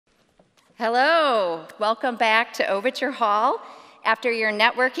Hello, welcome back to Overture Hall after your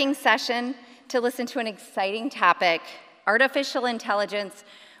networking session to listen to an exciting topic, artificial intelligence,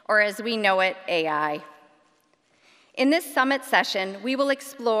 or as we know it, AI. In this summit session, we will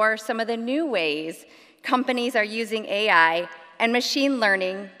explore some of the new ways companies are using AI and machine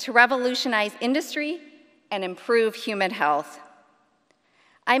learning to revolutionize industry and improve human health.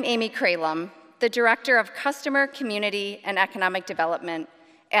 I'm Amy Kralum, the Director of Customer, Community, and Economic Development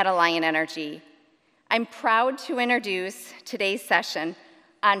at Alliant Energy. I'm proud to introduce today's session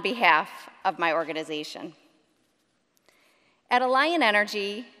on behalf of my organization. At Alliant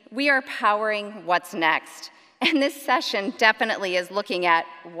Energy, we are powering what's next, and this session definitely is looking at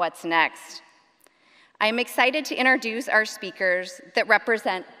what's next. I'm excited to introduce our speakers that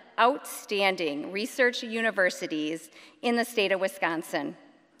represent outstanding research universities in the state of Wisconsin,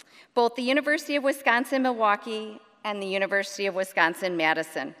 both the University of Wisconsin-Milwaukee and the University of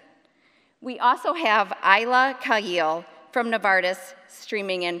Wisconsin-Madison. We also have Ayla Khalil from Novartis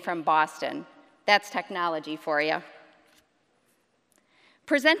streaming in from Boston. That's technology for you.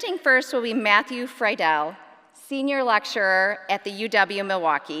 Presenting first will be Matthew Friedel, Senior Lecturer at the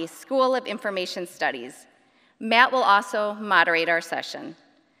UW-Milwaukee School of Information Studies. Matt will also moderate our session.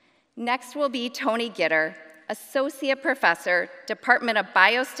 Next will be Tony Gitter, Associate Professor, Department of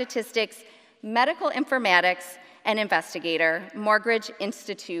Biostatistics, Medical Informatics, and investigator, Morgridge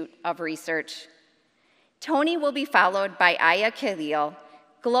Institute of Research. Tony will be followed by Aya Khalil,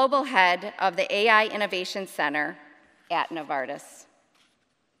 Global Head of the AI Innovation Center at Novartis.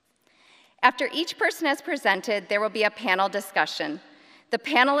 After each person has presented, there will be a panel discussion. The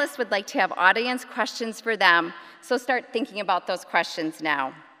panelists would like to have audience questions for them, so start thinking about those questions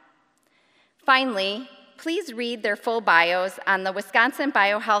now. Finally, please read their full bios on the Wisconsin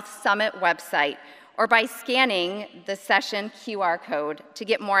Biohealth Summit website or by scanning the session QR code to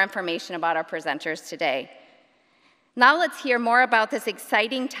get more information about our presenters today. Now let's hear more about this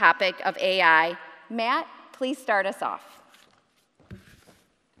exciting topic of AI. Matt, please start us off.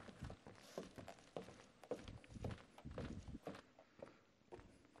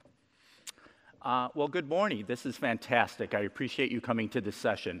 Well, good morning. This is fantastic. I appreciate you coming to this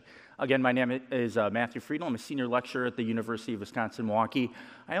session. Again, my name is Matthew Friedel. I'm a senior lecturer at the University of Wisconsin-Milwaukee.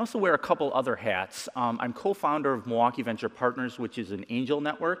 I also wear a couple other hats. I'm co-founder of Milwaukee Venture Partners, which is an angel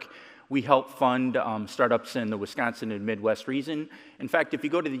network. We help fund startups in the Wisconsin and Midwest region. In fact, if you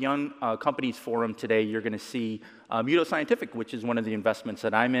go to the Young Companies Forum today, you're going to see Muto Scientific, which is one of the investments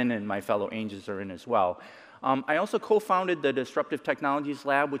that I'm in and my fellow angels are in as well. I also co-founded the Disruptive Technologies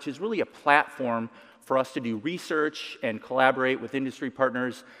Lab, which is really a platform for us to do research and collaborate with industry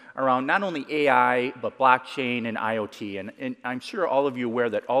partners around not only AI, but blockchain and IoT. And I'm sure all of you are aware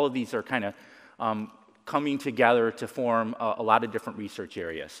that all of these are kind of coming together to form a lot of different research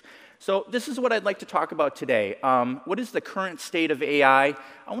areas. So this is what I'd like to talk about today. What is the current state of AI? I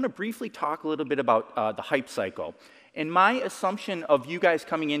want to briefly talk a little bit about the hype cycle. And my assumption of you guys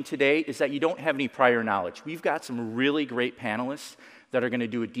coming in today is that you don't have any prior knowledge. We've got some really great panelists that are going to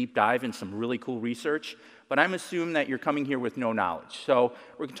do a deep dive in some really cool research, but I'm assuming that you're coming here with no knowledge. So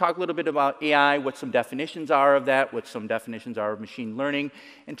we're going to talk a little bit about AI, what some definitions are of that, what some definitions are of machine learning,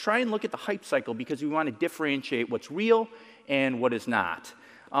 and try and look at the hype cycle because we want to differentiate what's real and what is not.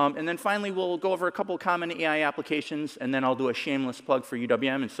 And then finally, we'll go over a couple of common AI applications, and then I'll do a shameless plug for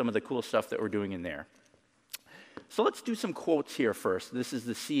UWM and some of the cool stuff that we're doing in there. So let's do some quotes here first. This is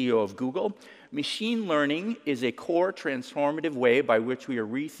the CEO of Google. Machine learning is a core transformative way by which we are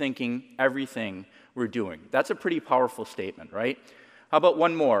rethinking everything we're doing. That's a pretty powerful statement, right? How about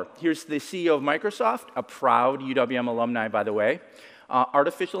one more? Here's the CEO of Microsoft, a proud UWM alumni, by the way.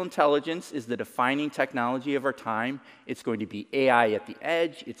 Artificial intelligence is the defining technology of our time. It's going to be AI at the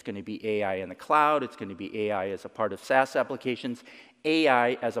edge. It's going to be AI in the cloud. It's going to be AI as a part of SaaS applications.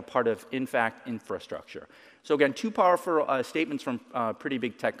 AI as a part of, in fact, infrastructure. So again, two powerful statements from pretty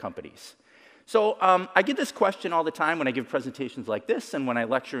big tech companies. So I get this question all the time when I give presentations like this and when I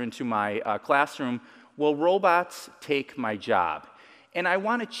lecture into my classroom, will robots take my job? And I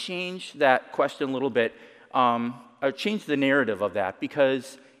want to change that question a little bit, or change the narrative of that,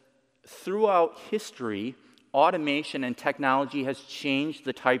 because throughout history, automation and technology has changed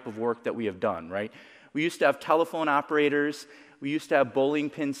the type of work that we have done, right? We used to have telephone operators, we used to have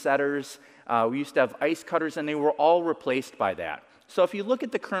bowling pin setters, we used to have ice cutters, and they were all replaced by that. So if you look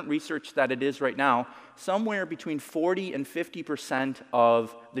at the current research that it is right now, somewhere between 40 and 50%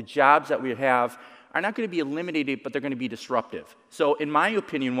 of the jobs that we have are not going to be eliminated, but they're going to be disruptive. So in my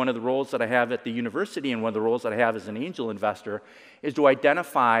opinion, one of the roles that I have at the university and one of the roles that I have as an angel investor is to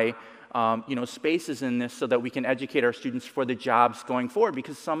identify spaces in this so that we can educate our students for the jobs going forward,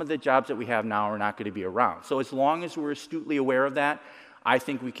 because some of the jobs that we have now are not going to be around. So as long as we're astutely aware of that, I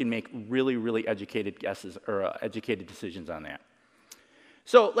think we can make really, really educated guesses or educated decisions on that.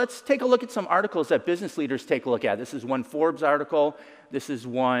 So let's take a look at some articles that business leaders take a look at. This is one Forbes article. This is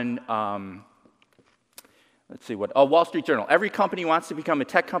one, Wall Street Journal. Every company wants to become a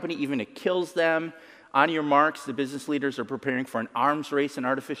tech company, even it kills them. On your marks, the business leaders are preparing for an arms race in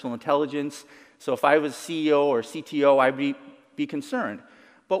artificial intelligence. So if I was CEO or CTO, I'd be concerned.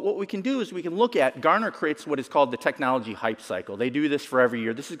 But what we can do is we can look at, Gartner creates what is called the technology hype cycle. They do this for every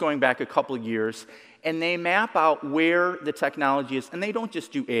year. This is going back a couple of years. And they map out where the technology is. And they don't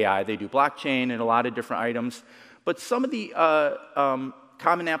just do AI. They do blockchain and a lot of different items. But some of the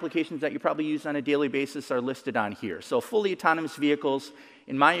common applications that you probably use on a daily basis are listed on here. So fully autonomous vehicles,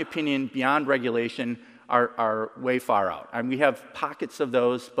 in my opinion, beyond regulation, are way far out. We have pockets of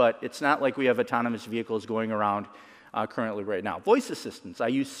those, but it's not like we have autonomous vehicles going around currently right now. Voice assistants. I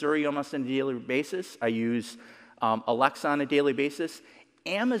use Siri almost on a daily basis. I use Alexa on a daily basis.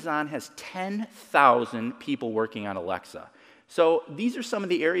 Amazon has 10,000 people working on Alexa. So these are some of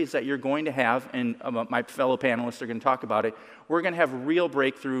the areas that you're going to have, and my fellow panelists are going to talk about it. We're going to have real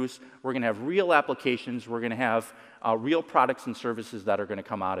breakthroughs. We're going to have real applications. We're going to have real products and services that are going to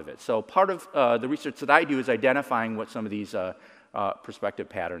come out of it. So part of the research that I do is identifying what some of these prospective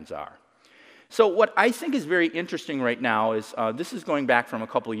patterns are. So what I think is very interesting right now is, this is going back from a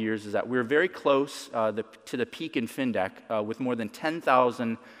couple of years, is that we're very close to the peak in FinTech with more than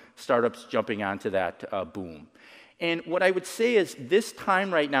 10,000 startups jumping onto that boom. And what I would say is this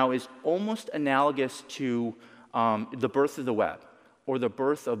time right now is almost analogous to the birth of the web or the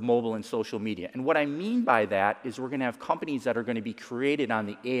birth of mobile and social media. And what I mean by that is we're going to have companies that are going to be created on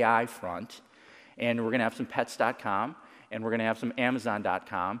the AI front, and we're going to have some pets.com, and we're going to have some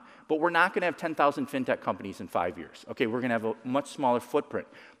Amazon.com, but we're not going to have 10,000 fintech companies in 5 years. Okay, we're going to have a much smaller footprint.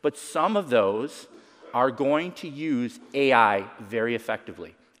 But some of those are going to use AI very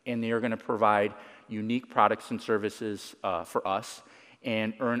effectively, and they are going to provide unique products and services for us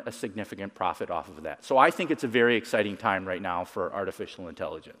and earn a significant profit off of that. So I think it's a very exciting time right now for artificial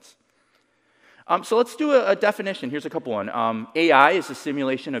intelligence. So let's do a definition. Here's a couple one. AI is a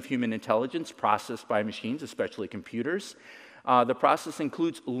simulation of human intelligence processed by machines, especially computers. The process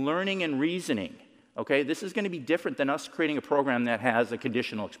includes learning and reasoning. Okay, this is going to be different than us creating a program that has a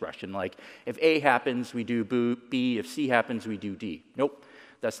conditional expression, like if A happens, we do B, if C happens, we do D. Nope,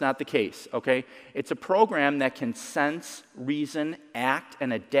 that's not the case, okay? It's a program that can sense, reason, act,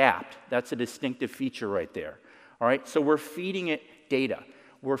 and adapt. That's a distinctive feature right there, all right? So we're feeding it data.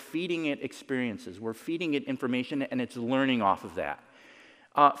 We're feeding it experiences. We're feeding it information, and it's learning off of that.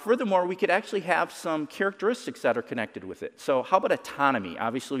 Furthermore, we could actually have some characteristics that are connected with it. So how about autonomy?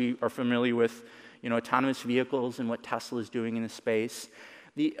 Obviously, we are familiar with autonomous vehicles and what Tesla is doing in this space.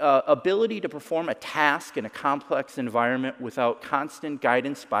 The ability to perform a task in a complex environment without constant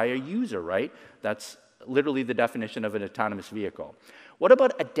guidance by a user, right? That's literally the definition of an autonomous vehicle. What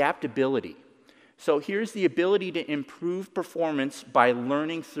about adaptability? So here's the ability to improve performance by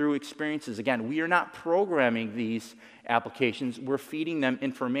learning through experiences. Again, we are not programming these applications. We're feeding them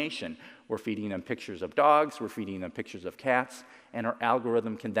information. We're feeding them pictures of dogs. We're feeding them pictures of cats. And our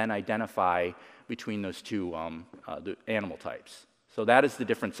algorithm can then identify between those two the animal types. So that is the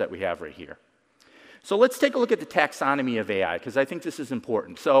difference that we have right here. So let's take a look at the taxonomy of AI, because I think this is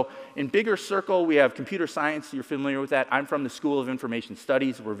important. So in bigger circle, we have computer science. You're familiar with that. I'm from the School of Information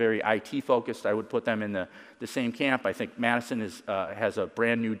Studies. We're very IT focused. I would put them in the same camp. I think Madison has a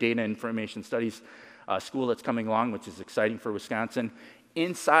brand new data information studies school that's coming along, which is exciting for Wisconsin.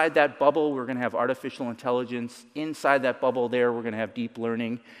 Inside that bubble, we're going to have artificial intelligence. Inside that bubble there, we're going to have deep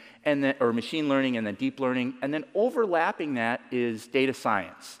learning, or machine learning, and then deep learning. And then overlapping that is data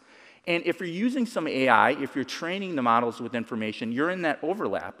science. And if you're using some AI, if you're training the models with information, you're in that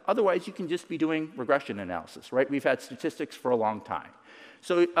overlap. Otherwise, you can just be doing regression analysis, right? We've had statistics for a long time.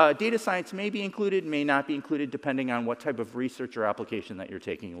 So data science may be included, may not be included, depending on what type of research or application that you're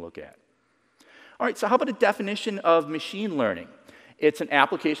taking a look at. All right, so how about a definition of machine learning? It's an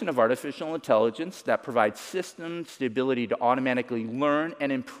application of artificial intelligence that provides systems the ability to automatically learn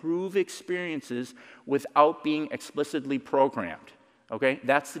and improve experiences without being explicitly programmed. Okay,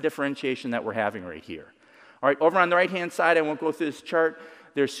 that's the differentiation that we're having right here. All right, over on the right-hand side, I won't go through this chart.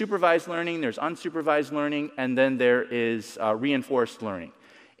 There's supervised learning, there's unsupervised learning, and then there is reinforced learning.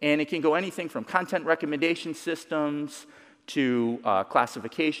 And it can go anything from content recommendation systems to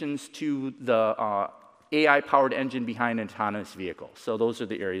classifications to the AI-powered engine behind an autonomous vehicle. So those are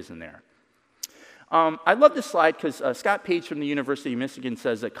the areas in there. I love this slide because Scott Page from the University of Michigan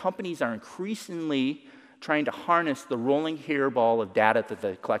says that companies are increasingly trying to harness the rolling hairball of data that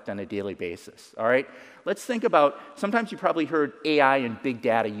they collect on a daily basis, all right? Let's think about, sometimes you probably heard AI and big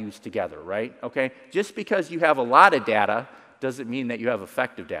data used together, right? Okay, just because you have a lot of data doesn't mean that you have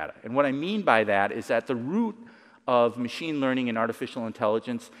effective data. And what I mean by that is that the root of machine learning and artificial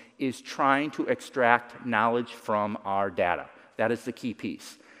intelligence is trying to extract knowledge from our data. That is the key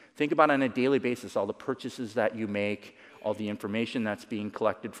piece. Think about on a daily basis all the purchases that you make, all the information that's being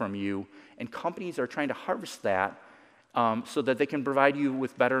collected from you, and companies are trying to harvest that so that they can provide you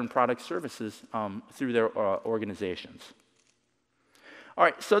with better and product services through their organizations. All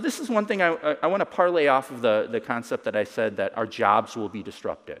right, so this is one thing I want to parlay off of the concept that I said that our jobs will be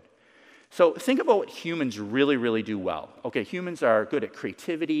disrupted. So think about what humans really, really do well. Okay, humans are good at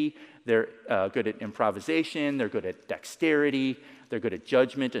creativity, they're good at improvisation, they're good at dexterity, they're good at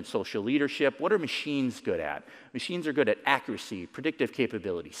judgment and social leadership. What are machines good at? Machines are good at accuracy, predictive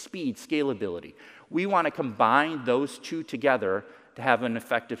capability, speed, scalability. We want to combine those two together to have an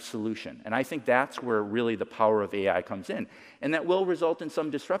effective solution. And I think that's where really the power of AI comes in. And that will result in some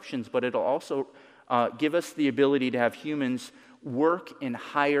disruptions, but it'll also give us the ability to have humans work in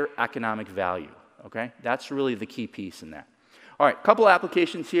higher economic value, okay? That's really the key piece in that. All right, couple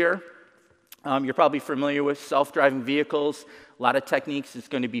applications here. You're probably familiar with self-driving vehicles. A lot of techniques. It's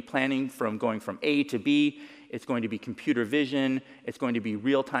going to be planning from going from A to B. It's going to be computer vision. It's going to be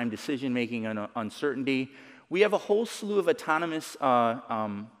real-time decision-making and uncertainty. We have a whole slew of autonomous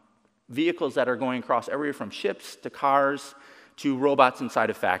vehicles that are going across everywhere from ships to cars to robots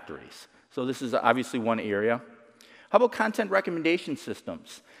inside of factories. So this is obviously one area. How about content recommendation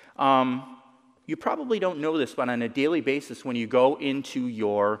systems? You probably don't know this, but on a daily basis, when you go into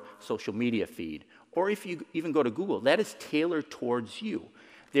your social media feed, or if you even go to Google, that is tailored towards you.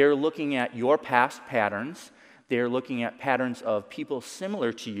 They're looking at your past patterns. They're looking at patterns of people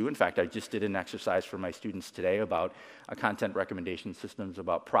similar to you. In fact, I just did an exercise for my students today about content recommendation systems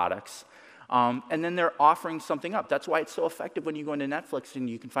about products. And then they're offering something up. That's why it's so effective when you go into Netflix and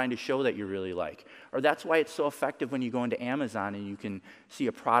you can find a show that you really like. Or that's why it's so effective when you go into Amazon and you can see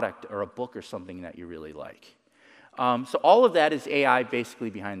a product or a book or something that you really like. So all of that is AI basically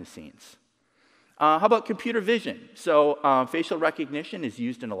behind the scenes. How about computer vision? So facial recognition is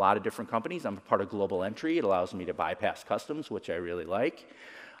used in a lot of different companies. I'm a part of Global Entry. It allows me to bypass customs, which I really like.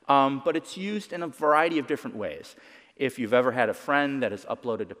 But it's used in a variety of different ways. If you've ever had a friend that has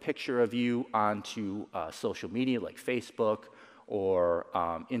uploaded a picture of you onto social media like Facebook or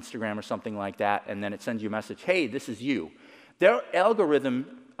Instagram or something like that, and then it sends you a message, hey, this is you. Their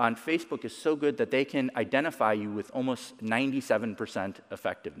algorithm on Facebook is so good that they can identify you with almost 97%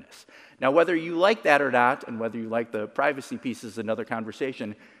 effectiveness. Now, whether you like that or not, and whether you like the privacy piece is another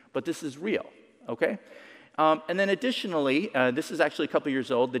conversation, but this is real, okay? And then additionally, this is actually a couple years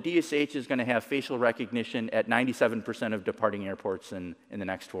old, the DSH is going to have facial recognition at 97% of departing airports in the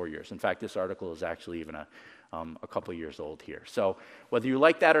next 4 years. In fact, this article is actually even a couple years old here. So whether you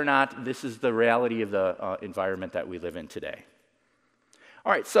like that or not, this is the reality of the environment that we live in today.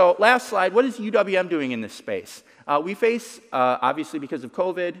 All right, so last slide, what is UWM doing in this space? We face, obviously because of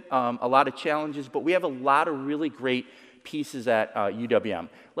COVID, a lot of challenges, but we have a lot of really great pieces at UWM.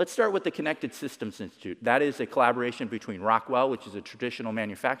 Let's start with the Connected Systems Institute. That is a collaboration between Rockwell, which is a traditional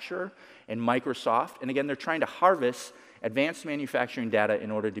manufacturer, and Microsoft. And again, they're trying to harvest advanced manufacturing data in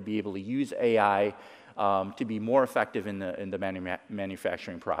order to be able to use AI to be more effective in the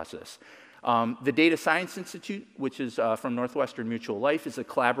manufacturing process. The Data Science Institute, which is from Northwestern Mutual Life, is a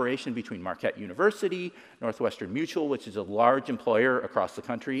collaboration between Marquette University, Northwestern Mutual, which is a large employer across the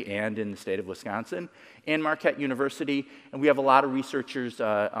country and in the state of Wisconsin, and Marquette University. And we have a lot of researchers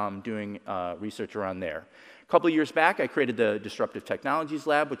doing research around there. A couple of years back, I created the Disruptive Technologies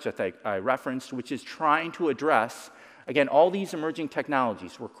Lab, which I referenced, which is trying to address, again, all these emerging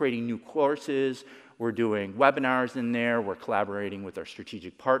technologies. We're creating new courses. We're doing webinars in there. We're collaborating with our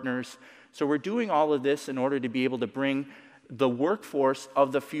strategic partners. So we're doing all of this in order to be able to bring the workforce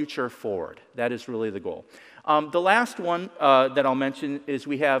of the future forward. That is really the goal. The last one that I'll mention is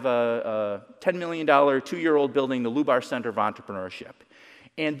we have a $10 million, 2-year-old building, the Lubar Center of Entrepreneurship.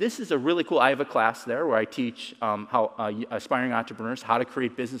 And this is a really cool, I have a class there where I teach how aspiring entrepreneurs how to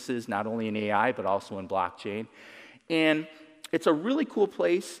create businesses, not only in AI, but also in blockchain. And it's a really cool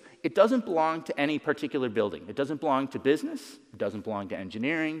place. It doesn't belong to any particular building. It doesn't belong to business. It doesn't belong to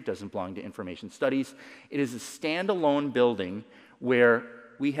engineering. It doesn't belong to information studies. It is a standalone building where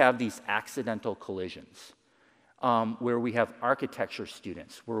we have these accidental collisions, where we have architecture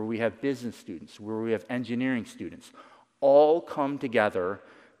students, where we have business students, where we have engineering students, all come together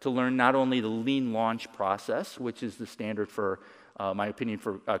to learn not only the lean launch process, which is the standard for, my opinion,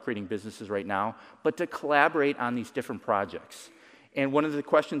 for creating businesses right now, but to collaborate on these different projects. And one of the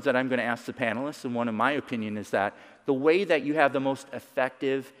questions that I'm going to ask the panelists, and one of my opinion, is that the way that you have the most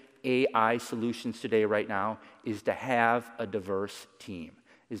effective AI solutions today right now is to have a diverse team.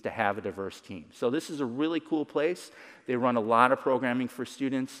 So this is a really cool place. They run a lot of programming for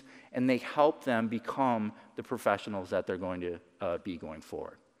students, and they help them become the professionals that they're going to be going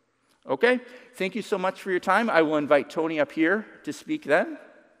forward. Okay, thank you so much for your time. I will invite Tony up here to speak then.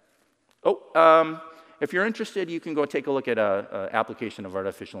 If you're interested, you can go take a look at an application of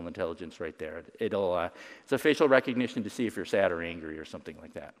artificial intelligence right there. It's a facial recognition to see if you're sad or angry or something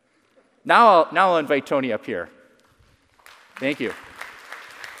like that. Now I'll invite Tony up here. Thank you.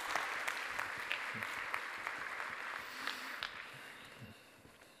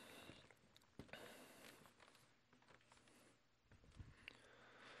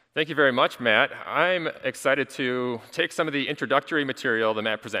 Thank you very much, Matt. I'm excited to take some of the introductory material that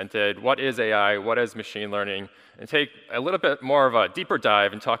Matt presented, what is AI, what is machine learning, and take a little bit more of a deeper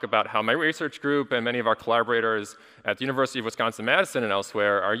dive and talk about how my research group and many of our collaborators at the University of Wisconsin-Madison and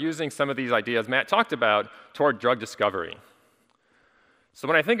elsewhere are using some of these ideas Matt talked about toward drug discovery. So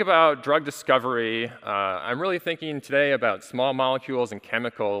when I think about drug discovery, I'm really thinking today about small molecules and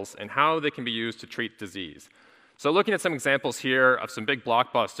chemicals and how they can be used to treat disease. So looking at some examples here of some big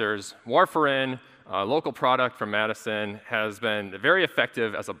blockbusters, warfarin, a local product from Madison, has been very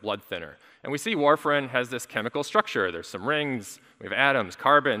effective as a blood thinner. And we see warfarin has this chemical structure. There's some rings, we have atoms,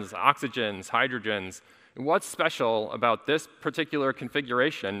 carbons, oxygens, hydrogens. What's special about this particular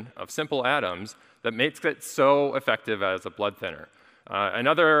configuration of simple atoms that makes it so effective as a blood thinner?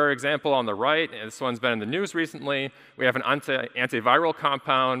 Another example on the right, and this one's been in the news recently, we have an antiviral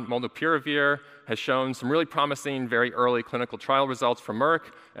compound, molnupiravir, has shown some really promising, very early clinical trial results from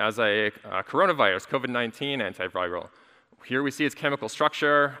Merck as a coronavirus, COVID-19 antiviral. Here we see its chemical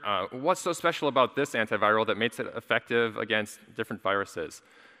structure. What's so special about this antiviral that makes it effective against different viruses?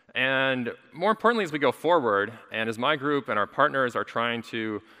 And more importantly, as we go forward, and as my group and our partners are trying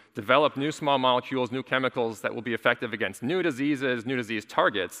to develop new small molecules, new chemicals that will be effective against new diseases, new disease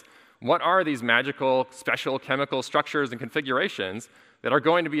targets, what are these magical, special chemical structures and configurations that are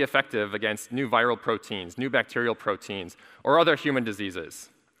going to be effective against new viral proteins, new bacterial proteins, or other human diseases?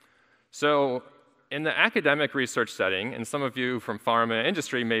 So in the academic research setting, and some of you from pharma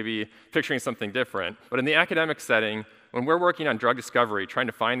industry may be picturing something different, but in the academic setting, when we're working on drug discovery, trying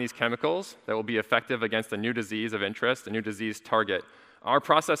to find these chemicals that will be effective against a new disease of interest, a new disease target, our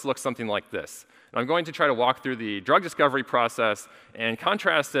process looks something like this. And I'm going to try to walk through the drug discovery process and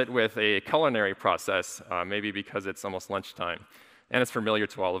contrast it with a culinary process, maybe because it's almost lunchtime, and it's familiar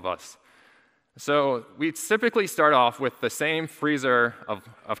to all of us. So we typically start off with the same freezer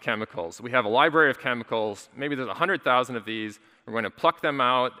of chemicals. We have a library of chemicals. Maybe there's 100,000 of these. We're going to pluck them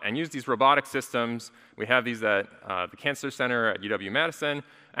out and use these robotic systems. We have these at the Cancer Center at UW-Madison.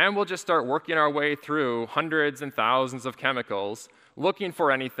 And we'll just start working our way through hundreds and thousands of chemicals, looking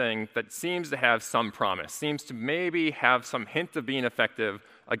for anything that seems to have some promise, seems to maybe have some hint of being effective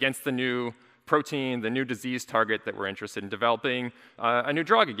against the new protein, the new disease target that we're interested in developing a new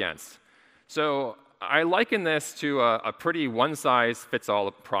drug against. So I liken this to a pretty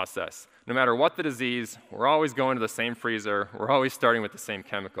one-size-fits-all process. No matter what the disease, we're always going to the same freezer. We're always starting with the same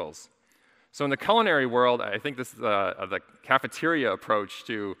chemicals. So in the culinary world, I think this is the cafeteria approach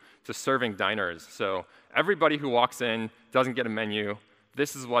to serving diners. So everybody who walks in doesn't get a menu.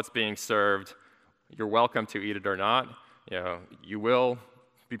 This is what's being served. You're welcome to eat it or not. You will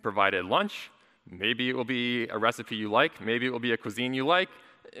be provided lunch. Maybe it will be a recipe you like. Maybe it will be a cuisine you like.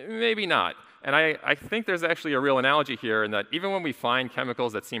 Maybe not. And I think there's actually a real analogy here in that even when we find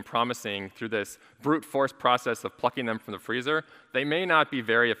chemicals that seem promising through this brute force process of plucking them from the freezer, they may not be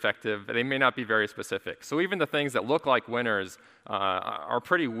very effective, they may not be very specific. So even the things that look like winners are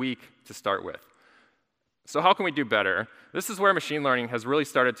pretty weak to start with. So how can we do better? This is where machine learning has really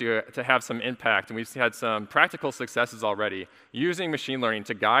started to have some impact, and we've had some practical successes already using machine learning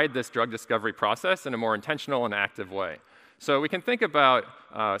to guide this drug discovery process in a more intentional and active way. So we can think about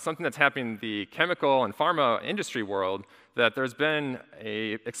something that's happening in the chemical and pharma industry world, that there's been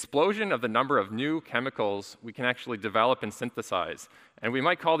an explosion of the number of new chemicals we can actually develop and synthesize. And we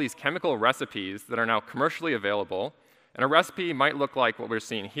might call these chemical recipes that are now commercially available. And a recipe might look like what we're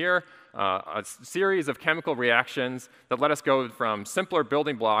seeing here, a series of chemical reactions that let us go from simpler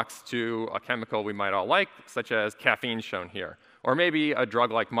building blocks to a chemical we might all like, such as caffeine shown here, or maybe a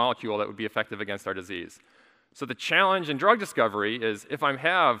drug-like molecule that would be effective against our disease. So the challenge in drug discovery is if I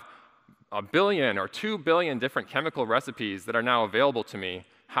have 1 billion or 2 billion different chemical recipes that are now available to me,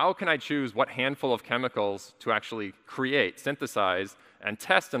 how can I choose what handful of chemicals to actually create, synthesize, and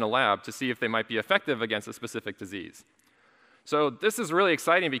test in a lab to see if they might be effective against a specific disease? So this is really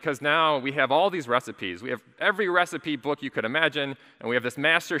exciting because now we have all these recipes. We have every recipe book you could imagine, and we have this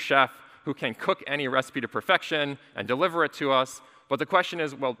master chef who can cook any recipe to perfection and deliver it to us. But the question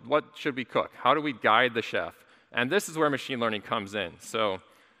is, well, what should we cook? How do we guide the chef? And this is where machine learning comes in. So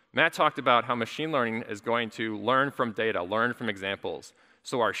Matt talked about how machine learning is going to learn from data, learn from examples.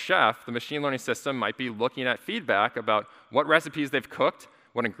 So our chef, the machine learning system, might be looking at feedback about what recipes they've cooked,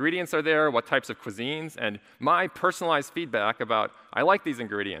 what ingredients are there, what types of cuisines, and my personalized feedback about, I like these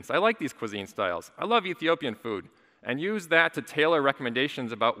ingredients, I like these cuisine styles, I love Ethiopian food, and use that to tailor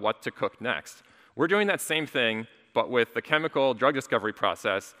recommendations about what to cook next. We're doing that same thing, but with the chemical drug discovery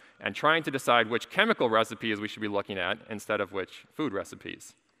process and trying to decide which chemical recipes we should be looking at instead of which food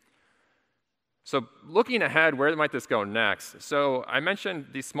recipes. So looking ahead, where might this go next? So I mentioned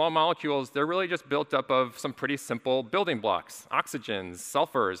these small molecules, they're really just built up of some pretty simple building blocks, oxygens,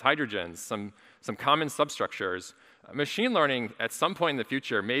 sulfurs, hydrogens, some common substructures. Machine learning, at some point in the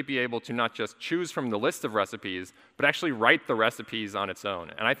future, may be able to not just choose from the list of recipes, but actually write the recipes on its own.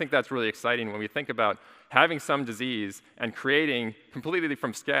 And I think that's really exciting when we think about having some disease and creating completely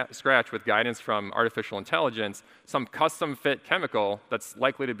from scratch with guidance from artificial intelligence, some custom-fit chemical that's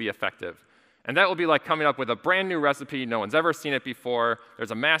likely to be effective. And that will be like coming up with a brand new recipe, no one's ever seen it before, there's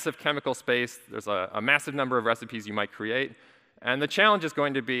a massive chemical space, there's a massive number of recipes you might create, and the challenge is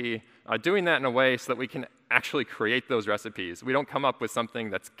going to be doing that in a way so that we can actually create those recipes. We don't come up with something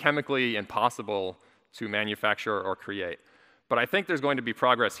that's chemically impossible to manufacture or create. But I think there's going to be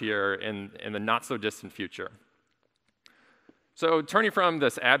progress here in the not-so-distant future. So turning from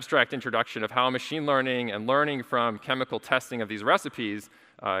this abstract introduction of how machine learning and learning from chemical testing of these recipes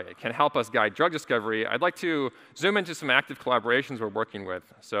can help us guide drug discovery, I'd like to zoom into some active collaborations we're working with.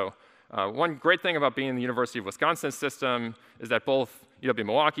 So one great thing about being in the University of Wisconsin system is that both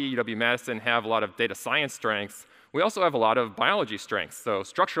UW-Milwaukee, UW-Madison have a lot of data science strengths. We also have a lot of biology strengths, so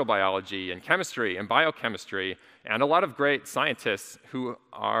structural biology and chemistry and biochemistry, and a lot of great scientists who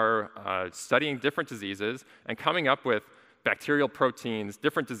are studying different diseases and coming up with bacterial proteins,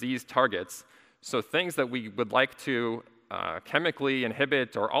 different disease targets, so things that we would like to chemically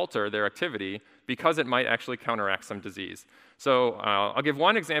inhibit or alter their activity because it might actually counteract some disease. So I'll give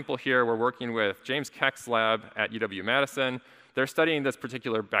one example here. We're working with James Keck's lab at UW-Madison. They're studying this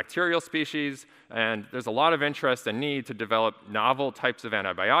particular bacterial species, and there's a lot of interest and need to develop novel types of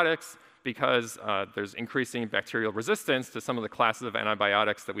antibiotics because there's increasing bacterial resistance to some of the classes of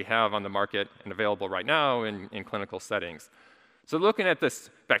antibiotics that we have on the market and available right now in clinical settings. So looking at this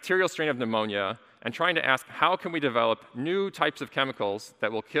bacterial strain of pneumonia and trying to ask how can we develop new types of chemicals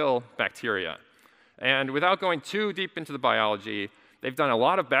that will kill bacteria. And without going too deep into the biology, they've done a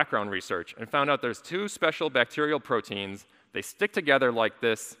lot of background research and found out there's two special bacterial proteins. They stick together like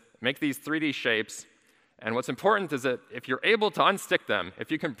this, make these 3D shapes. And what's important is that if you're able to unstick them,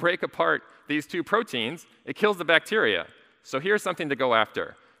 if you can break apart these two proteins, it kills the bacteria. So here's something to go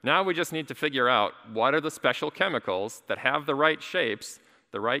after. Now we just need to figure out what are the special chemicals that have the right shapes,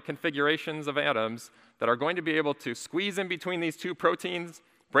 the right configurations of atoms that are going to be able to squeeze in between these two proteins,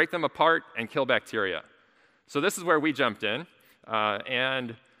 break them apart, and kill bacteria. So this is where we jumped in.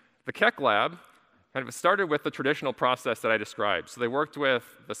 And the Keck lab kind of started with the traditional process that I described. So they worked with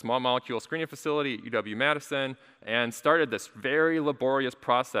the small molecule screening facility at UW-Madison and started this very laborious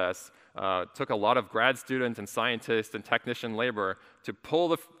process. Took a lot of grad students and scientists and technician labor to pull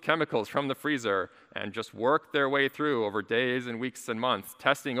the chemicals from the freezer and just work their way through over days and weeks and months,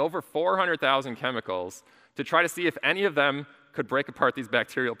 testing over 400,000 chemicals to try to see if any of them could break apart these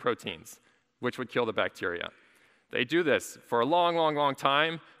bacterial proteins, which would kill the bacteria. They do this for a long, long, long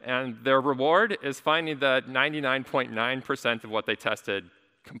time, and their reward is finding that 99.9% of what they tested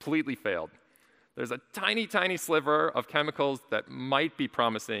completely failed. There's a tiny, tiny sliver of chemicals that might be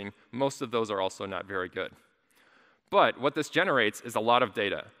promising. Most of those are also not very good. But what this generates is a lot of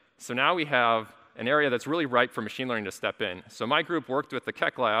data. So now we have an area that's really ripe for machine learning to step in. So my group worked with the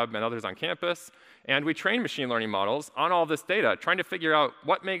Keck lab and others on campus, and we trained machine learning models on all this data, trying to figure out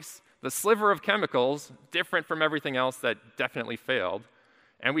what makes the sliver of chemicals different from everything else that definitely failed.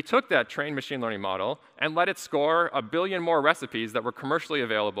 And we took that trained machine learning model and let it score 1 billion more recipes that were commercially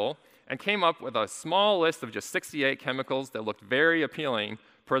available and came up with a small list of just 68 chemicals that looked very appealing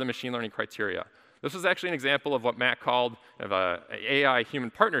per the machine learning criteria. This was actually an example of what Matt called of an AI-human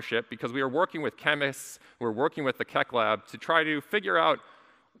partnership because we were working with chemists, we were working with the Keck lab to try to figure out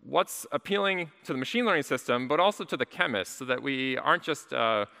what's appealing to the machine learning system, but also to the chemists so that we aren't just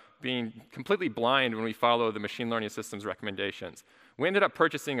being completely blind when we follow the machine learning system's recommendations. we ended up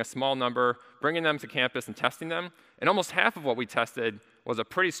purchasing a small number, bringing them to campus and testing them, and almost half of what we tested was a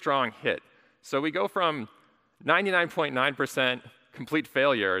pretty strong hit. So we go from 99.9% complete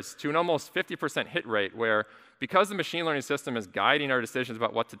failures to an almost 50% hit rate, where because the machine learning system is guiding our decisions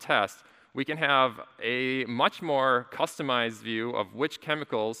about what to test, we can have a much more customized view of which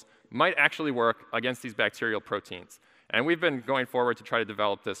chemicals might actually work against these bacterial proteins. And we've been going forward to try to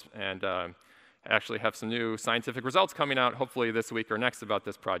develop this and actually have some new scientific results coming out, hopefully this week or next, about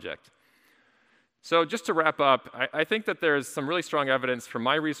this project. So just to wrap up, I think that there's some really strong evidence from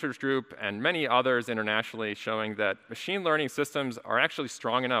my research group and many others internationally showing that machine learning systems are actually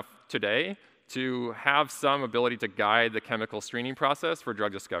strong enough today to have some ability to guide the chemical screening process for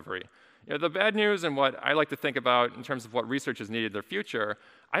drug discovery. You know, the bad news and what I like to think about in terms of what research is needed in the future,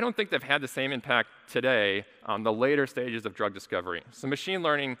 I don't think they've had the same impact today on the later stages of drug discovery. So machine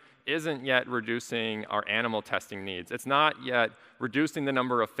learning isn't yet reducing our animal testing needs. It's not yet reducing the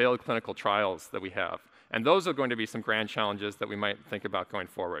number of failed clinical trials that we have. And those are going to be some grand challenges that we might think about going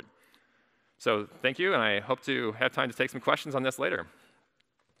forward. So thank you, and I hope to have time to take some questions on this later.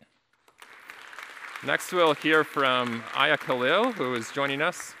 Next, we'll hear from Aya Khalil, who is joining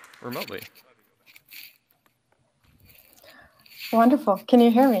us remotely. Wonderful. Can you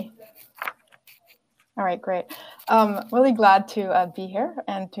hear me? All right, great. Really glad to be here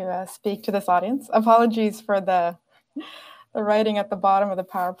and to speak to this audience. Apologies for the writing at the bottom of the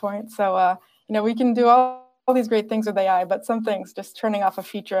PowerPoint. So, you know, we can do all these great things with AI, but some things, just turning off a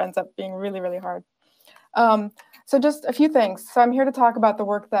feature ends up being really, really hard. So just a few things. So I'm here to talk about the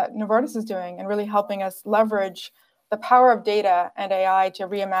work that Novartis is doing and really helping us leverage the power of data and AI to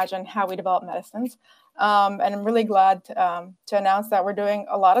reimagine how we develop medicines. And I'm really glad to announce that we're doing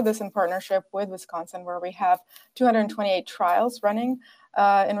a lot of this in partnership with Wisconsin, where we have 228 trials running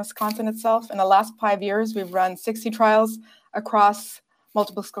in Wisconsin itself. In the last 5 years, we've run 60 trials across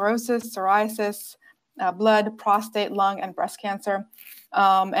multiple sclerosis, psoriasis, blood, prostate, lung, and breast cancer.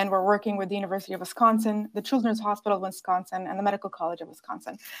 And we're working with the University of Wisconsin, the Children's Hospital of Wisconsin, and the Medical College of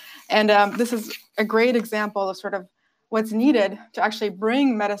Wisconsin. And this is a great example of sort of what's needed to actually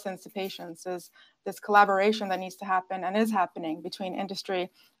bring medicines to patients, is this collaboration that needs to happen and is happening between industry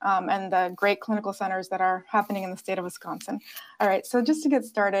and the great clinical centers that are happening in the state of Wisconsin. All right, so just to get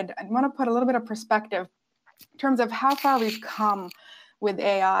started, I want to put a little bit of perspective in terms of how far we've come with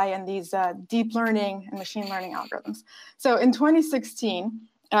AI and these deep learning and machine learning algorithms. So in 2016,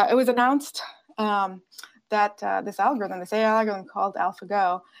 it was announced that this AI algorithm called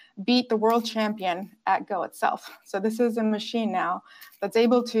AlphaGo beat the world champion at Go itself. So this is a machine now that's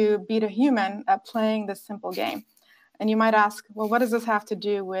able to beat a human at playing this simple game. And you might ask, well, what does this have to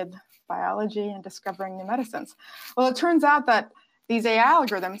do with biology and discovering new medicines? Well, it turns out that these AI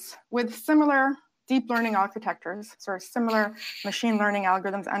algorithms with similar deep learning architectures, sort of similar machine learning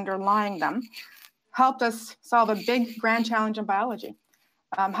algorithms underlying them, helped us solve a big grand challenge in biology.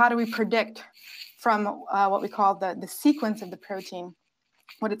 How do we predict from what we call the sequence of the protein,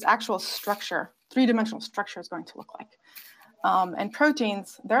 what its actual structure, three-dimensional structure is going to look like? And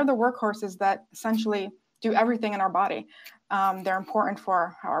proteins, they're the workhorses that essentially do everything in our body. They're important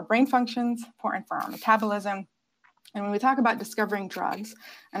for how our brain functions, important for our metabolism. And when we talk about discovering drugs,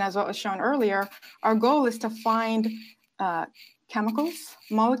 and as what was shown earlier, our goal is to find chemicals,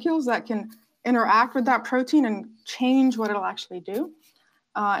 molecules that can interact with that protein and change what it'll actually do.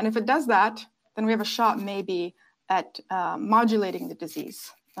 And if it does that, then we have a shot maybe at modulating the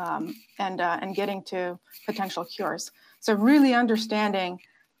disease and getting to potential cures. So really understanding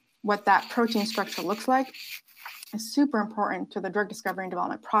what that protein structure looks like is super important to the drug discovery and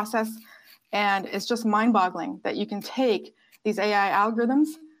development process. And it's just mind-boggling that you can take these AI algorithms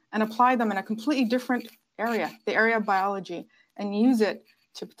and apply them in a completely different area, the area of biology, and use it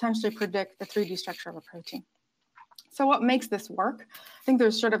to potentially predict the 3D structure of a protein. So what makes this work? I think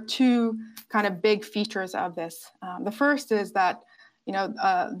there's sort of two kind of big features of this. The first is that, you know,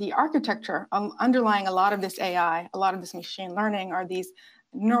 the architecture underlying a lot of this AI, a lot of this machine learning, are these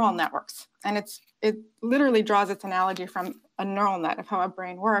neural networks. And it literally draws its analogy from a neural net of how a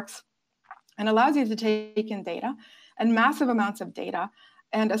brain works, and allows you to take in data and massive amounts of data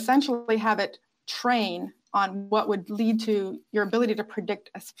and essentially have it train on what would lead to your ability to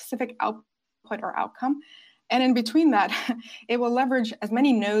predict a specific output or outcome. And in between that, it will leverage as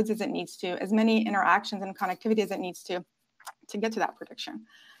many nodes as it needs to, as many interactions and connectivity as it needs to get to that prediction.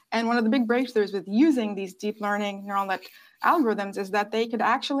 And one of the big breakthroughs with using these deep learning neural net algorithms is that they could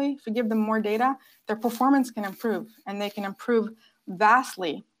actually, if you give them more data, their performance can improve, and they can improve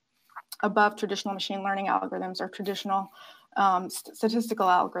vastly above traditional machine learning algorithms or traditional statistical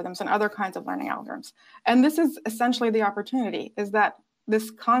algorithms, and other kinds of learning algorithms. And this is essentially the opportunity, is that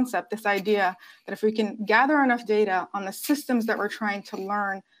this concept, this idea that if we can gather enough data on the systems that we're trying to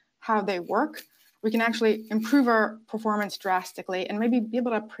learn how they work, we can actually improve our performance drastically and maybe be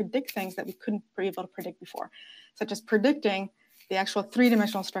able to predict things that we couldn't be able to predict before, such as predicting the actual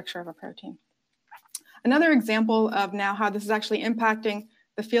three-dimensional structure of a protein. Another example of now how this is actually impacting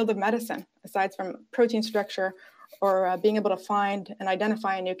the field of medicine, aside from protein structure or being able to find and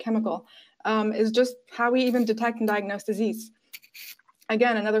identify a new chemical, is just how we even detect and diagnose disease.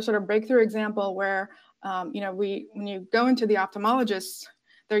 Again, another sort of breakthrough example where when you go into the ophthalmologist,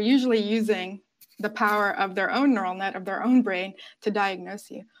 they're usually using the power of their own neural net, of their own brain, to diagnose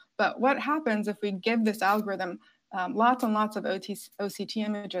you. But what happens if we give this algorithm lots and lots of OCT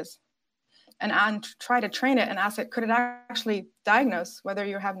images and try to train it and ask it, could it actually diagnose whether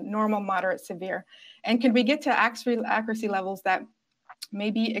you have normal, moderate, severe? And could we get to accuracy levels that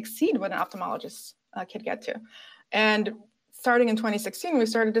maybe exceed what an ophthalmologist could get to? And starting in 2016, we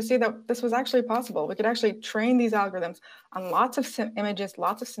started to see that this was actually possible. We could actually train these algorithms on lots of images,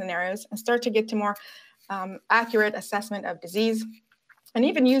 lots of scenarios, and start to get to more accurate assessment of disease, and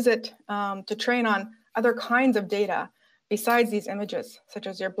even use it to train on other kinds of data besides these images, such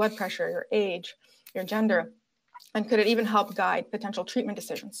as your blood pressure, your age, your gender, and could it even help guide potential treatment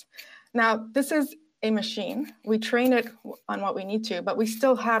decisions? Now, this is a machine. We train it on what we need to, but we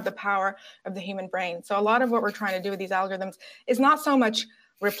still have the power of the human brain. So a lot of what we're trying to do with these algorithms is not so much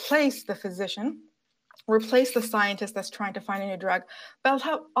replace the physician, replace the scientist that's trying to find a new drug, but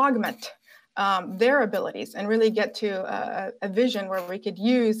help augment their abilities and really get to a vision where we could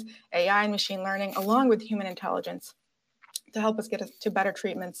use AI and machine learning along with human intelligence to help us get to better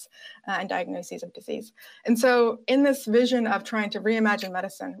treatments and diagnoses of disease. And so in this vision of trying to reimagine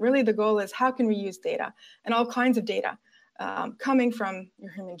medicine, really the goal is how can we use data, and all kinds of data coming from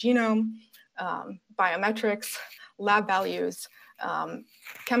your human genome, biometrics, lab values,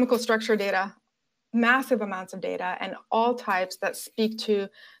 chemical structure data, massive amounts of data, and all types that speak to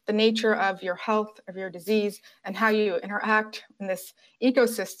the nature of your health, of your disease, and how you interact in this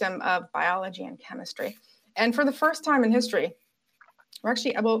ecosystem of biology and chemistry. And for the first time in history, we're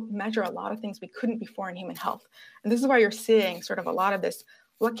actually able to measure a lot of things we couldn't before in human health. And this is why you're seeing sort of a lot of this,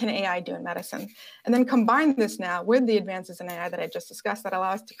 what can AI do in medicine? And then combine this now with the advances in AI that I just discussed that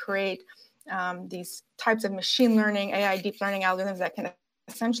allow us to create these types of machine learning, AI deep learning algorithms that can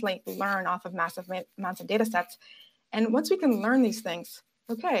essentially learn off of massive amounts of data sets. And once we can learn these things,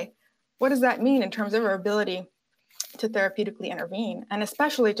 okay, what does that mean in terms of our ability to therapeutically intervene? And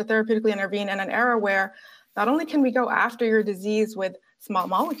especially to therapeutically intervene in an era where not only can we go after your disease with small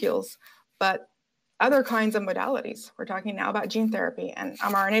molecules, but other kinds of modalities. We're talking now about gene therapy and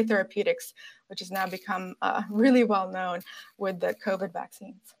mRNA therapeutics, which has now become really well known with the COVID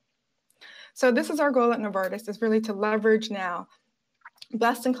vaccines. So this is our goal at Novartis, is really to leverage now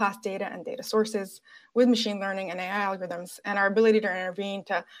best-in-class data and data sources with machine learning and AI algorithms, and our ability to intervene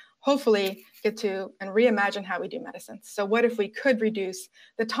to hopefully get to and reimagine how we do medicine. So what if we could reduce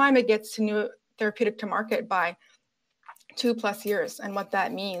the time it gets to new therapeutic to market by 2+ years, and what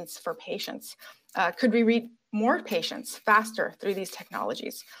that means for patients? Could we reach more patients faster through these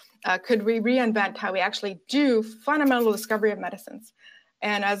technologies? Could we reinvent how we actually do fundamental discovery of medicines?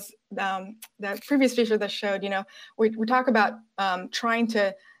 And as the previous feature that showed, we talk about trying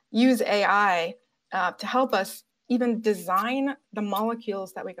to use AI to help us even design the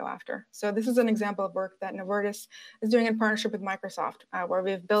molecules that we go after. So this is an example of work that Novartis is doing in partnership with Microsoft, where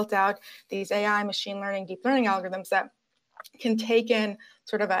we've built out these AI, machine learning, deep learning algorithms that can take in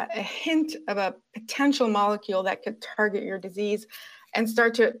sort of a hint of a potential molecule that could target your disease and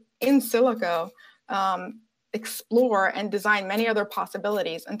start to, in silico, explore and design many other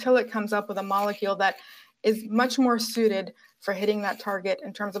possibilities until it comes up with a molecule that is much more suited for hitting that target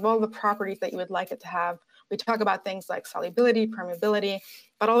in terms of all the properties that you would like it to have. We talk about things like solubility, permeability,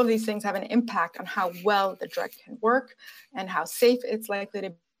 but all of these things have an impact on how well the drug can work and how safe it's likely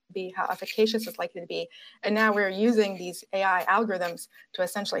to be, how efficacious it's likely to be. And now we're using these AI algorithms to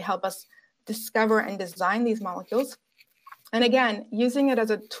essentially help us discover and design these molecules. And again, using it as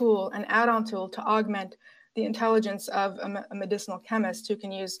a tool, an add-on tool to augment the intelligence of a medicinal chemist who can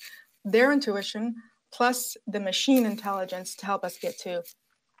use their intuition plus the machine intelligence to help us get to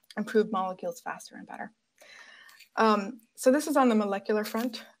improved molecules faster and better. So this is on the molecular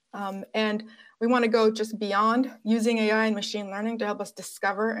front. And we want to go just beyond using AI and machine learning to help us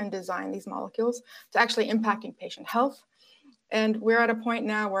discover and design these molecules to actually impacting patient health. And we're at a point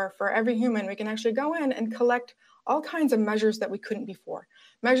now where for every human, we can actually go in and collect all kinds of measures that we couldn't before.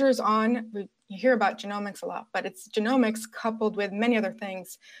 Measures on, you hear about genomics a lot, but it's genomics coupled with many other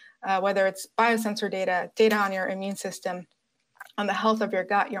things, whether it's biosensor data, data on your immune system, on the health of your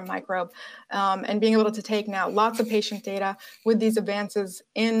gut, your microbe, and being able to take now lots of patient data with these advances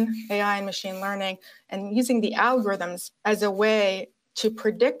in AI and machine learning and using the algorithms as a way to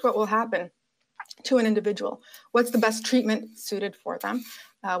predict what will happen to an individual. What's the best treatment suited for them?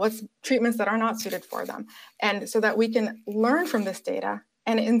 What's treatments that are not suited for them? And so that we can learn from this data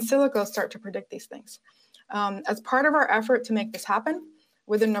and in silico start to predict these things. As part of our effort to make this happen,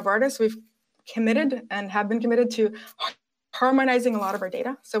 within Novartis, we've committed and have been committed to harmonizing a lot of our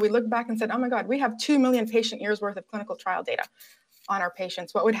data. So we looked back and said, oh my God, we have 2 million patient years worth of clinical trial data on our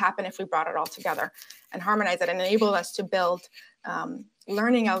patients. What would happen if we brought it all together and harmonize it and enable us to build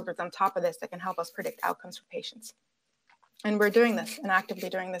learning algorithms on top of this that can help us predict outcomes for patients? And we're doing this and actively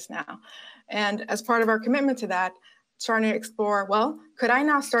doing this now. And as part of our commitment to that, trying to explore, well, could I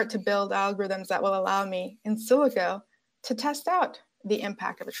now start to build algorithms that will allow me in silico to test out the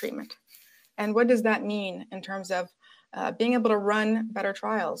impact of a treatment? And what does that mean in terms of being able to run better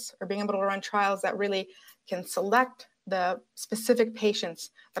trials or being able to run trials that really can select the specific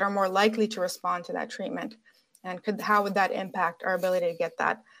patients that are more likely to respond to that treatment? And how would that impact our ability to get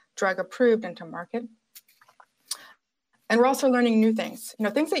that drug approved into market? And we're also learning new things,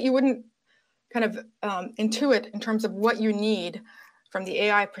 things that you wouldn't kind of intuit in terms of what you need from the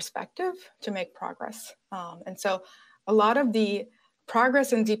AI perspective to make progress. And so a lot of the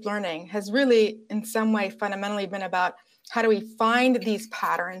progress in deep learning has really, in some way, fundamentally been about how do we find these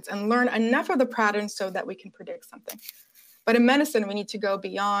patterns and learn enough of the patterns so that we can predict something. But in medicine, we need to go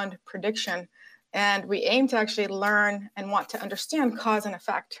beyond prediction, and we aim to actually learn and want to understand cause and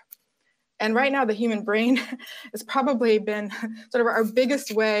effect. And right now, the human brain has probably been sort of our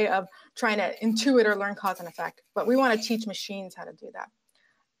biggest way of trying to intuit or learn cause and effect. But we want to teach machines how to do that.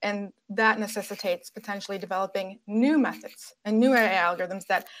 And that necessitates potentially developing new methods and new AI algorithms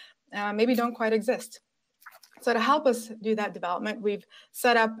that maybe don't quite exist. So to help us do that development, we've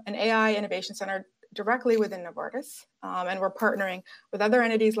set up an AI innovation center directly within Novartis. And we're partnering with other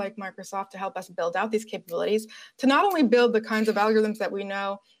entities like Microsoft to help us build out these capabilities to not only build the kinds of algorithms that we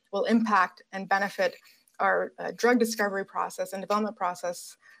know will impact and benefit our drug discovery process and development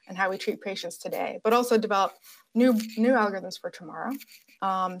process and how we treat patients today, but also develop new algorithms for tomorrow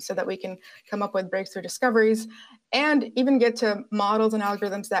so that we can come up with breakthrough discoveries and even get to models and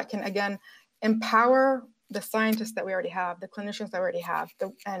algorithms that can, again, empower the scientists that we already have, the clinicians that we already have,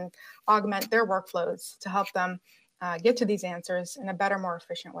 and augment their workflows to help them get to these answers in a better, more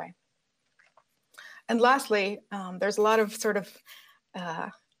efficient way. And lastly, there's a lot of sort of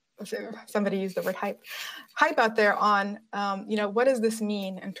somebody used the word hype out there on, what does this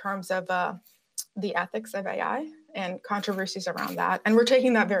mean in terms of the ethics of AI and controversies around that. And we're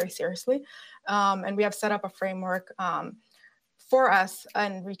taking that very seriously. And we have set up a framework for us,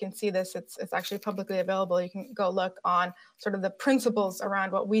 and we can see this, it's actually publicly available. You can go look on sort of the principles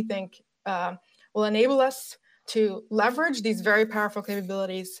around what we think will enable us to leverage these very powerful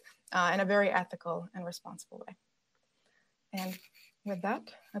capabilities in a very ethical and responsible way. And with that,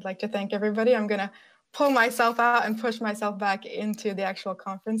 I'd like to thank everybody. I'm going to pull myself out and push myself back into the actual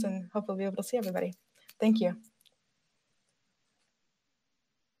conference and hopefully be able to see everybody. Thank you.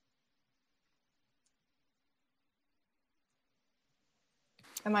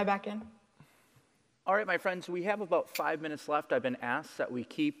 Am I back in? All right, my friends, we have about 5 minutes left. I've been asked that we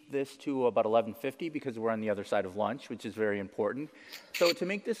keep this to about 11:50 because we're on the other side of lunch, which is very important. So to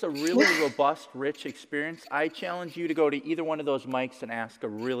make this a really robust, rich experience, I challenge you to go to either one of those mics and ask a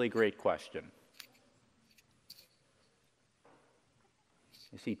really great question.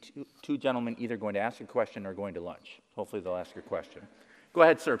 You see two gentlemen either going to ask a question or going to lunch. Hopefully they'll ask a question. Go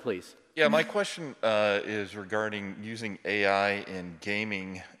ahead, sir, please. Yeah, my question is regarding using AI in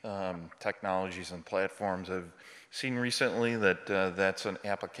gaming technologies and platforms. I've seen recently that that's an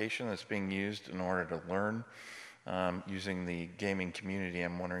application that's being used in order to learn using the gaming community.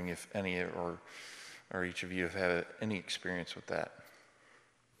 I'm wondering if any or each of you have had any experience with that.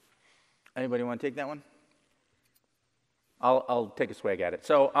 Anybody want to take that one? I'll take a swag at it.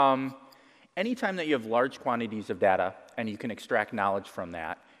 So anytime that you have large quantities of data and you can extract knowledge from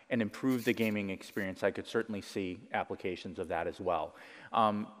that and improve the gaming experience, I could certainly see applications of that as well.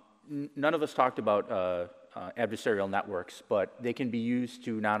 None of us talked about adversarial networks, but they can be used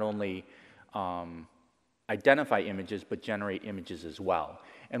to not only identify images, but generate images as well.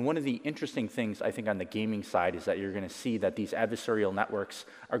 And one of the interesting things, I think, on the gaming side is that you're going to see that these adversarial networks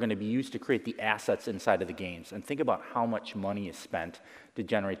are going to be used to create the assets inside of the games. And think about how much money is spent to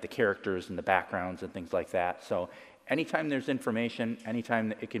generate the characters and the backgrounds and things like that. So anytime there's information, anytime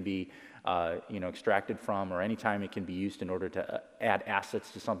that it can be extracted from, or anytime it can be used in order to add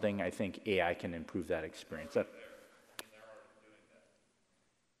assets to something, I think AI can improve that experience.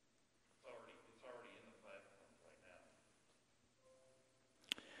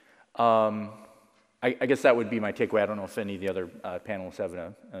 I guess that would be my takeaway. I don't know if any of the other panelists have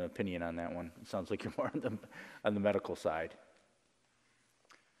an opinion on that one. It sounds like you're more on the medical side.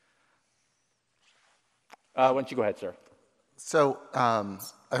 Why don't you go ahead, sir? So I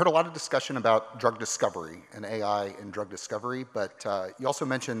heard a lot of discussion about drug discovery and AI in drug discovery, but you also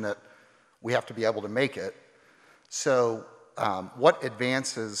mentioned that we have to be able to make it. So what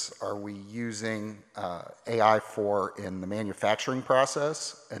advances are we using AI for in the manufacturing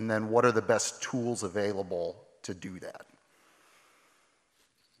process? And then what are the best tools available to do that?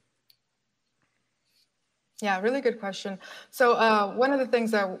 Yeah, really good question. So one of the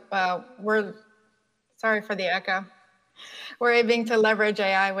things that sorry for the echo, we're aiming to leverage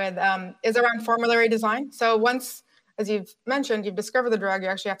AI with is around formulary design. So once, as you've mentioned, you've discovered the drug, you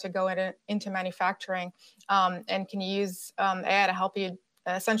actually have to go into manufacturing, and can you use AI to help you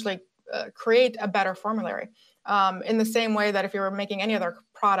essentially create a better formulary in the same way that if you were making any other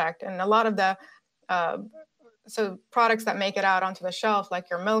product. And a lot of the products that make it out onto the shelf, like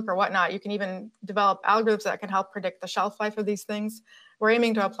your milk or whatnot, you can even develop algorithms that can help predict the shelf life of these things. We're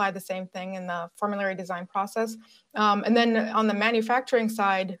aiming to apply the same thing in the formulary design process. And then on the manufacturing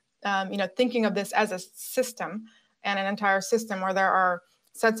side, thinking of this as a system and an entire system where there are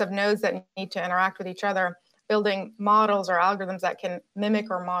sets of nodes that need to interact with each other, building models or algorithms that can mimic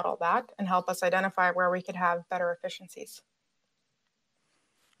or model that and help us identify where we could have better efficiencies.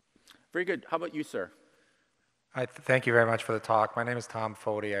 Very good. How about you, sir? Thank you very much for the talk. My name is Tom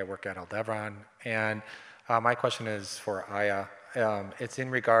Fody. I work at Aldebaran. And my question is for Aya. It's in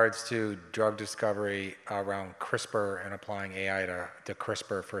regards to drug discovery around CRISPR and applying AI to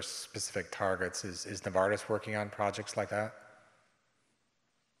CRISPR for specific targets. Is Novartis working on projects like that?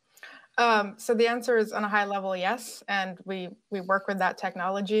 So the answer is on a high level, yes. And we work with that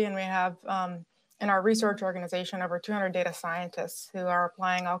technology, and we have in our research organization over 200 data scientists who are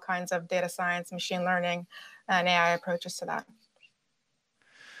applying all kinds of data science, machine learning, and AI approaches to that.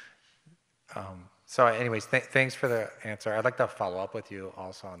 So anyways, thanks for the answer. I'd like to follow up with you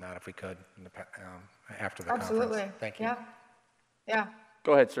also on that if we could after the Absolutely. conference. Thank you. Yeah.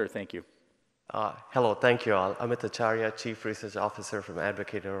 Go ahead, sir. Thank you. Hello, thank you all. Amit Acharya, Chief Research Officer from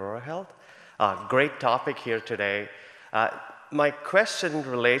Advocate Aurora Health. Great topic here today. My question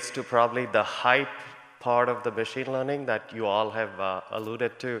relates to probably the hype part of the machine learning that you all have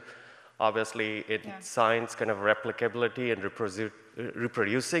alluded to. Obviously, in science, kind of replicability and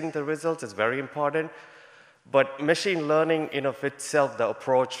reproducing the results is very important. But machine learning in of itself, the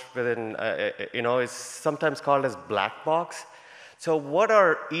approach within, is sometimes called as black box. So what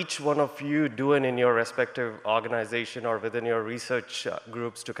are each one of you doing in your respective organization or within your research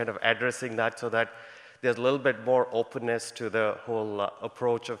groups to kind of addressing that so that there's a little bit more openness to the whole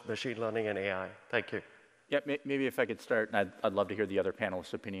approach of machine learning and AI? Thank you. Yeah, maybe if I could start, and I'd love to hear the other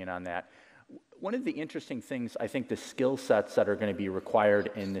panelists' opinion on that. One of the interesting things, I think the skill sets that are going to be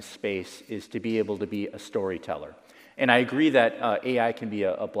required in this space is to be able to be a storyteller. And I agree that AI can be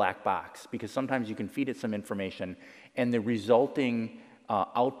a black box, because sometimes you can feed it some information and the resulting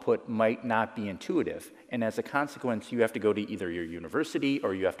output might not be intuitive. And as a consequence, you have to go to either your university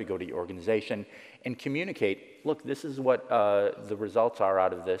or you have to go to your organization and communicate, look, this is what the results are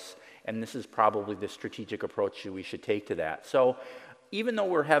out of this, and this is probably the strategic approach we should take to that. So even though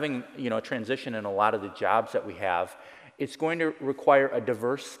we're having a transition in a lot of the jobs that we have, it's going to require a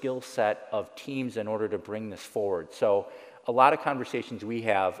diverse skill set of teams in order to bring this forward. So a lot of conversations we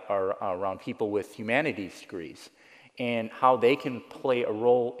have are around people with humanities degrees and how they can play a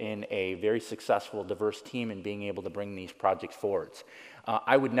role in a very successful, diverse team in being able to bring these projects forward.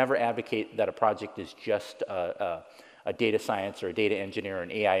 I would never advocate that a project is just a data science or a data engineer or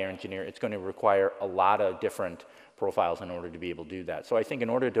an AI engineer. It's going to require a lot of different profiles in order to be able to do that. So I think in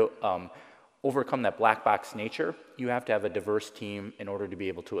order to overcome that black box nature, you have to have a diverse team in order to be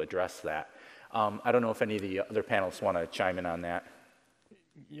able to address that. I don't know if any of the other panelists want to chime in on that.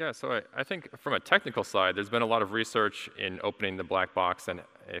 Yeah, so I think from a technical side, there's been a lot of research in opening the black box, and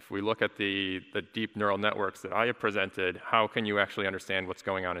if we look at the deep neural networks that I have presented, how can you actually understand what's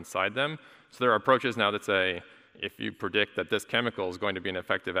going on inside them? So there are approaches now that say, if you predict that this chemical is going to be an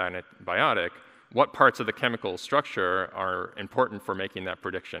effective antibiotic, what parts of the chemical structure are important for making that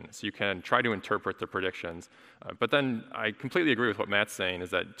prediction. So you can try to interpret the predictions. But then I completely agree with what Matt's saying, is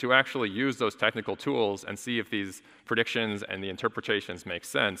that to actually use those technical tools and see if these predictions and the interpretations make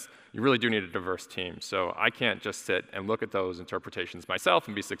sense, you really do need a diverse team. So I can't just sit and look at those interpretations myself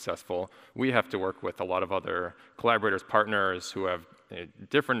and be successful. We have to work with a lot of other collaborators, partners who have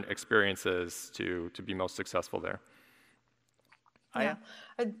different experiences to be most successful there. Yeah,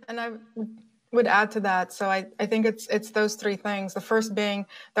 and I would add to that. So I think it's those three things. The first being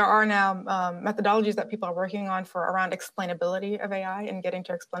there are now methodologies that people are working on for around explainability of AI and getting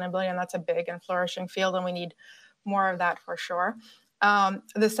to explainability, and that's a big and flourishing field, and we need more of that for sure.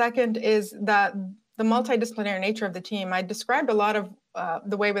 The second is that the multidisciplinary nature of the team. I described a lot of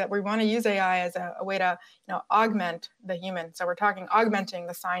the way that we want to use AI as a way to augment the human. So we're talking augmenting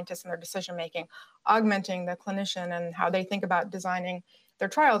the scientists and their decision making, augmenting the clinician and how they think about designing their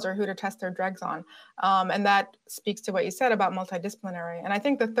trials or who to test their drugs on. And that speaks to what you said about multidisciplinary. And I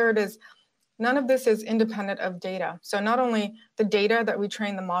think the third is none of this is independent of data. So not only the data that we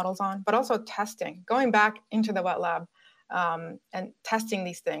train the models on, but also testing, going back into the wet lab and testing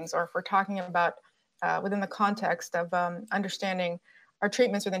these things. Or if we're talking about within the context of understanding our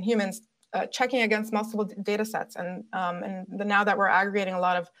treatments within humans, checking against multiple data sets. And now that we're aggregating a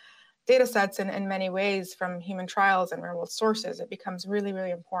lot of data sets in many ways from human trials and real world sources, it becomes really,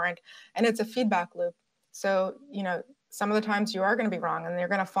 really important. And it's a feedback loop. So, some of the times you are going to be wrong and you're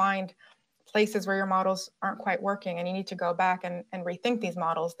going to find places where your models aren't quite working and you need to go back and rethink these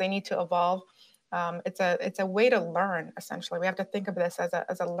models. They need to evolve. It's a way to learn, essentially. We have to think of this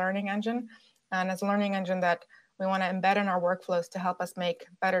as a learning engine, and as a learning engine that we want to embed in our workflows to help us make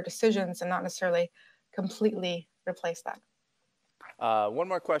better decisions and not necessarily completely replace that. One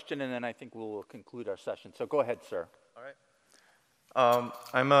more question, and then I think we'll conclude our session. So go ahead, sir. All right.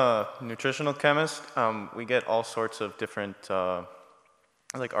 I'm a nutritional chemist. We get all sorts of different,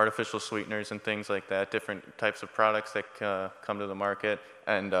 like artificial sweeteners and things like that, different types of products that come to the market.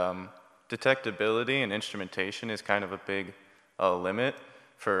 And detectability and instrumentation is kind of a big limit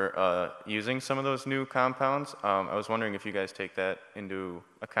for using some of those new compounds. I was wondering if you guys take that into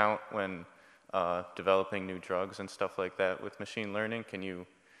account when developing new drugs and stuff like that with machine learning. Can you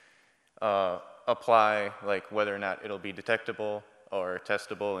apply like whether or not it'll be detectable or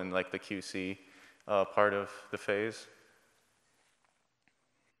testable in like the QC part of the phase?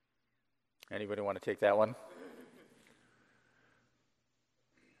 Anybody want to take that one?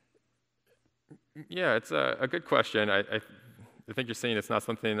 Yeah, it's a good question. I think you're saying it's not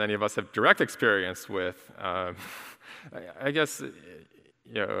something any of us have direct experience with. I guess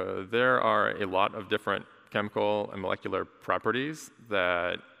there are a lot of different chemical and molecular properties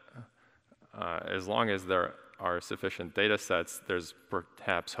that, as long as there are sufficient data sets, there's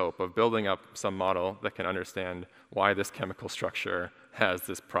perhaps hope of building up some model that can understand why this chemical structure has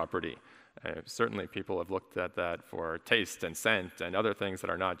this property. Certainly people have looked at that for taste and scent and other things that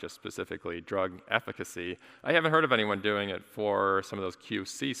are not just specifically drug efficacy. I haven't heard of anyone doing it for some of those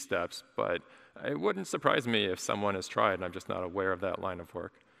QC steps, but it wouldn't surprise me if someone has tried and I'm just not aware of that line of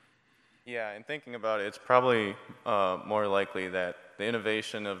work. Yeah, and thinking about it, it's probably more likely that the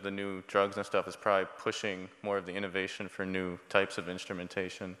innovation of the new drugs and stuff is probably pushing more of the innovation for new types of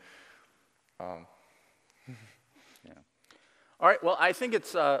instrumentation. All right, well, I think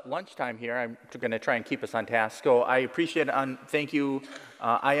it's lunchtime here. I'm going to try and keep us on task. So I appreciate it. Thank you,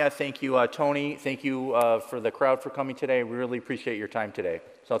 Aya. Thank you, Tony. Thank you for the crowd for coming today. We really appreciate your time today.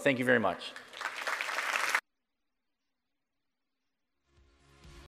 So thank you very much.